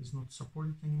 It's not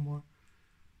supported anymore.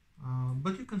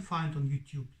 But you can find on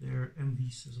YouTube their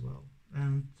MVs as well.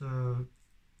 And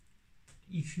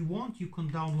if you want, you can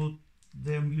download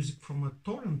their music from a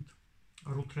torrent,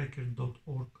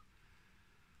 rootrecord.org.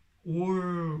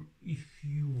 Or if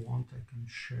you want, I can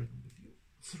share them with you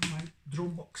through my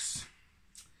Dropbox.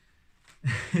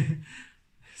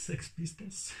 Sex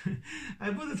Pistols.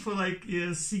 I bought it for like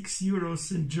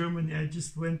 €6 in Germany. I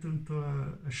just went into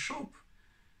a shop,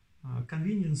 a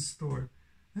convenience store,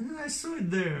 and then I saw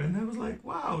it there, and I was like,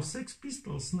 wow, Sex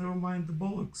Pistols, never mind the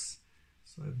bollocks.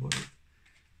 So I bought it.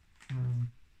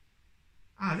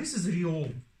 This is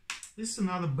Riol. This is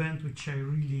another band which I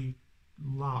really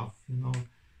love, you know.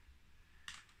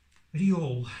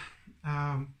 Riol.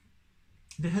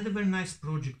 They had a very nice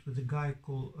project with a guy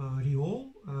called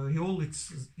Riol. Riol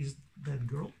is that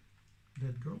girl,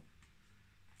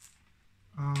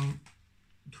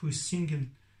 who is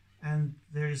singing, and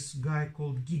there's a guy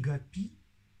called Giga P.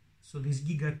 So this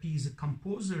Giga P is a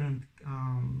composer and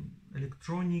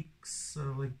electronics,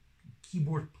 like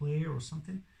keyboard player or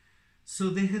something. So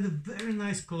they had a very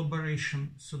nice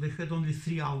collaboration. So they had only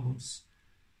 3 albums.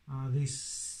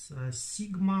 This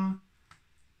Sigma,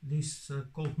 this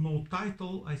called No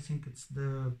Title, I think it's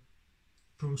the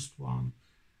first one,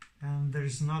 and there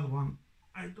is another one,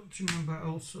 I don't remember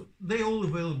also. They're all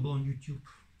available on YouTube.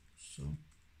 So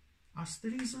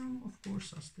Asterism, of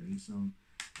course,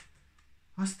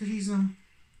 Asterism,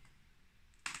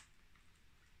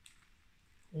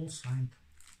 all signed.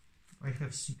 I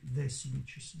have their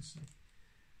signatures inside.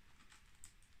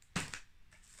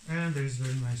 And there is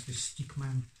very nice, this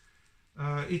Stickman.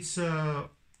 It's a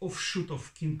offshoot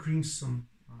of King Crimson.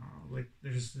 Like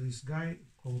there's this guy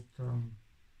called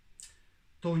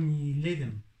Tony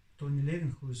Levin,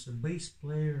 who is a bass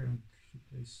player, and he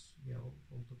plays all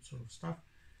that sort of stuff.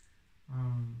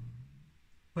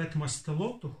 Pat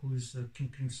Mastelotto, who is a King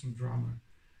Crimson drummer,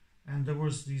 and there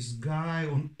was this guy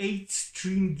on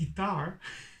 8-string guitar,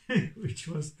 which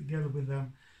was together with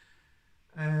them,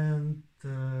 and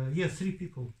 3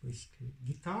 people basically: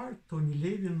 guitar, Tony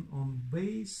Levin on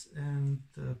bass, and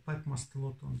Pat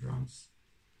Mastelotto on drums.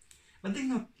 But they're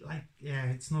not like,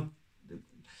 it's not.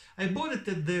 I bought it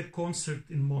at the concert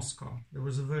in Moscow. There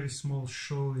was a very small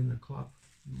show in a club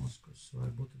in Moscow, so I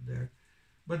bought it there.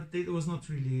 But it was not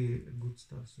really good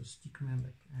stuff. So Stickman,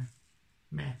 like,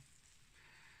 meh.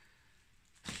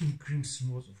 King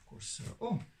Crimson was, of course.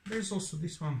 There's also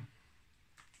this one,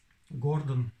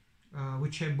 Gordon,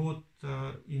 which I bought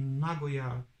in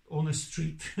Nagoya on a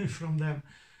street from them.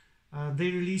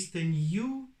 They released a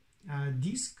new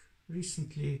disc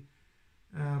recently,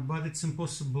 but it's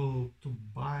impossible to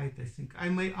buy it. I think I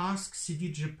may ask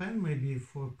CDJapan maybe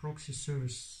for proxy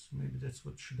service. Maybe that's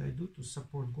what should I do to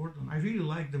support Gordon. I really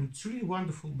like them. It's really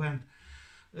wonderful band.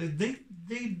 They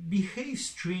behave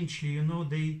strangely, you know.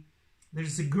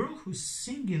 There's a girl who's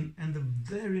singing and a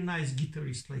very nice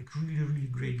guitarist, like really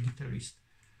great guitarist.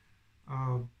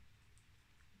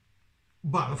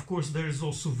 But of course there is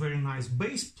also very nice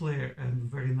bass player and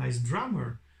very nice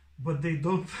drummer. But they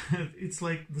don't have, it's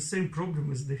like the same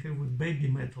problem as they have with baby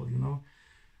metal, you know.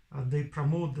 They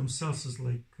promote themselves as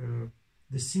like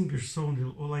the singers only,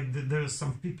 or like there are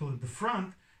some people at the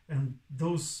front and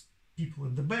those people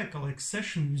at the back are like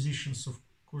session musicians, of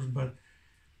course, but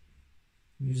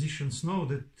musicians know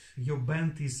that your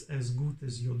band is as good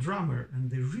as your drummer, and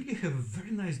they really have a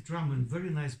very nice drummer and very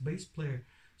nice bass player.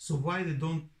 So why they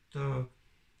don't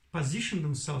position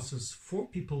themselves as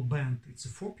 4-people band? It's a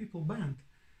 4-people band.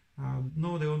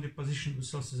 No, they only position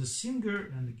themselves as a singer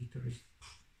and a guitarist.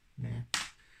 Nah.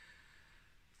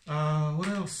 What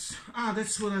else?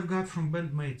 That's what I've got from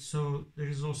BAND-MAID. So there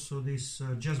is also this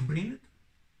Just Bring It.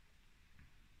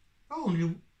 Oh,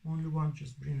 only one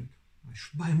Just Bring It. I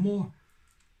should buy more.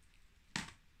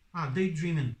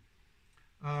 Daydreaming.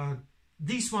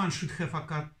 This one should have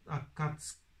a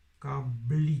Katska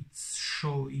Blitz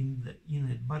show in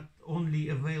it, but only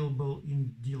available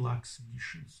in deluxe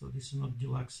edition. So this is not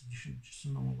deluxe edition, just a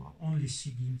normal one. Only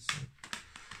CD inside.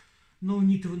 No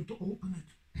need even to open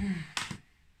it.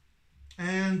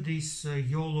 And this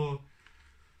YOLO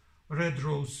Red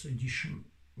Rose edition,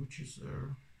 which is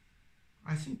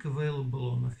I think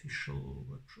available on official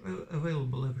website,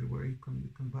 available everywhere. You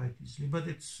can buy it easily, but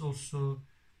it's also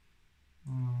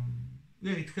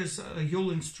yeah, it has a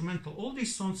YOLO instrumental. All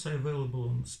these songs are available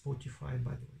on Spotify,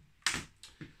 by the way.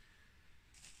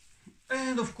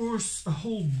 And of course a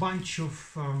whole bunch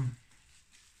of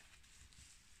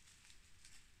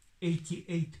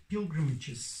 88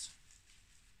 Pilgrimages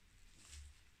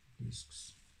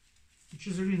discs, which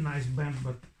is a really nice band,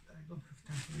 but I don't have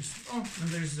time for this. Oh, and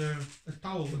there's a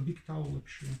towel, a big towel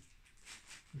actually,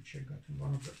 which I got in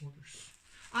one of the orders.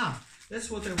 That's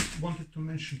what I wanted to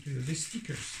mention to you, the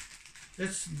stickers.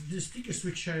 That's the stickers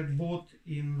which I bought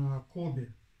in Kobe.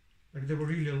 Like there were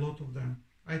really a lot of them.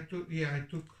 I took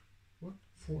what?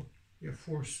 4. Yeah,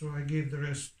 4. So I gave the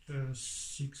rest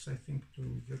 6, I think,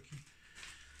 to Yoki.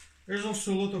 There's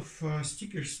also a lot of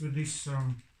stickers with this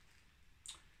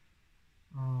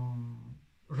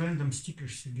random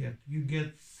stickers you get. You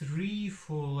get 3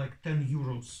 for like 10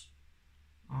 euros.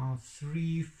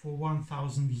 3 for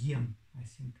 1,000 yen, I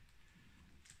think.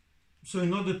 So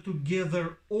in order to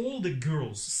gather all the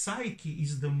girls, Psyche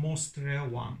is the most rare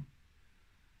one.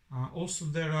 Also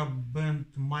there are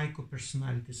band Maiko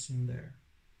personalities in there.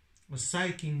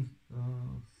 Psyche,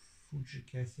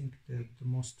 Fujiki, I think the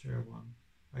most rare one.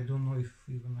 I don't know if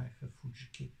even I have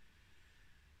Fujiki.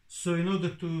 So in order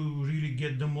to really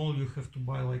get them all, you have to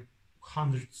buy like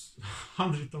hundreds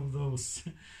of those.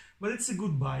 But it's a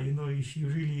good buy, you know, if you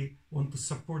really want to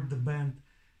support the band.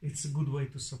 It's a good way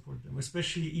to support them,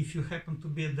 especially if you happen to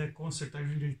be at their concert. I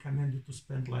really recommend you to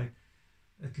spend like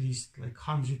at least like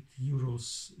 100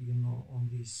 euros, you know, on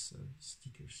these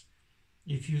stickers.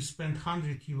 If you spend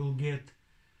 100, you will get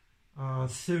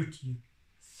 30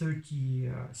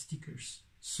 stickers.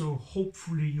 So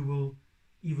hopefully you will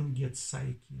even get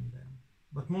Psyche in them.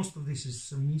 But most of this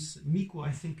is Misa. Miku,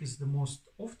 I think, is the most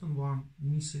often one.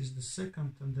 Misa is the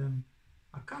second, and then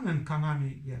Akane and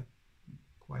Kanami, yeah,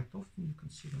 quite often you can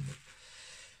see them.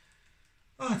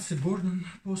 But it's a Gordon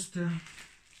poster.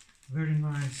 Very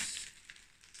nice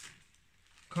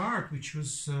card, which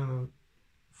was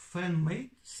fan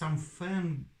made. Some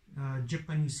fan,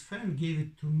 Japanese fan, gave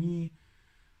it to me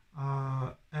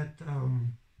at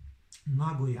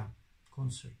Nagoya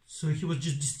concert. So he was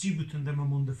just distributing them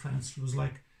among the fans. He was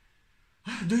like,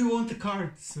 do you want a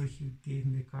card? So he gave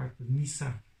me a card with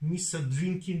Misa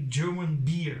drinking German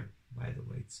beer. By the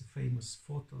way, it's a famous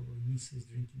photo where Misa is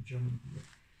drinking German beer.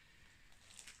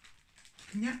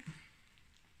 Yeah.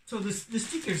 So the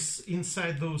stickers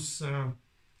inside those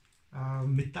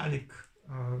metallic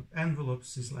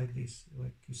envelopes is like this.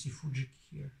 Like you see Fujiki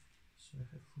here. So I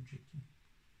have Fujiki.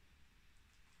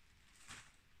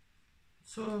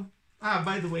 So,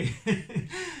 by the way,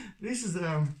 this is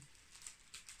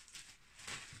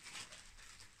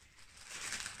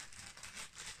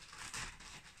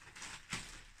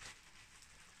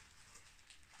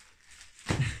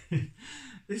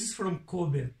this is from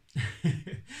Kobe.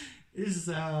 This is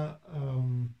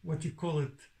what you call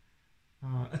it,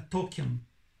 a token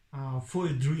for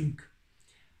a drink.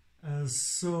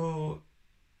 So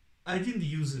I didn't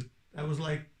use it. I was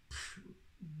like,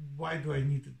 why do I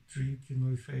need a drink, you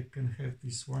know, if I can have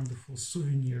this wonderful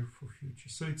souvenir for future.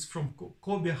 So it's from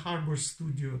Kobe Harbor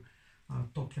Studio,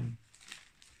 Tokyo.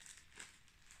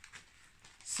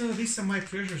 So these are my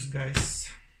treasures, guys.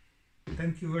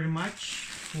 Thank you very much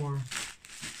for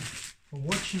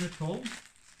watching it all.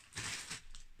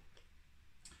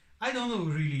 I don't know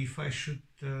really if I should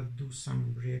do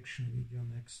some reaction video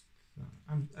next.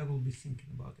 I will be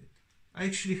thinking about it. I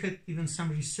actually had even some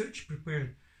research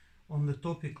prepared on the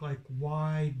topic, like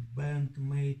why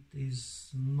BAND-MAID is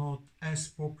not as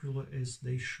popular as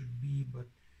they should be, but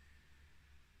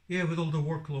yeah, with all the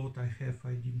workload I have,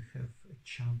 I didn't have a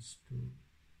chance to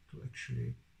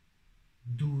actually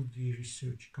do the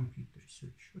research, complete the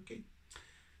research. Okay,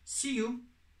 see you.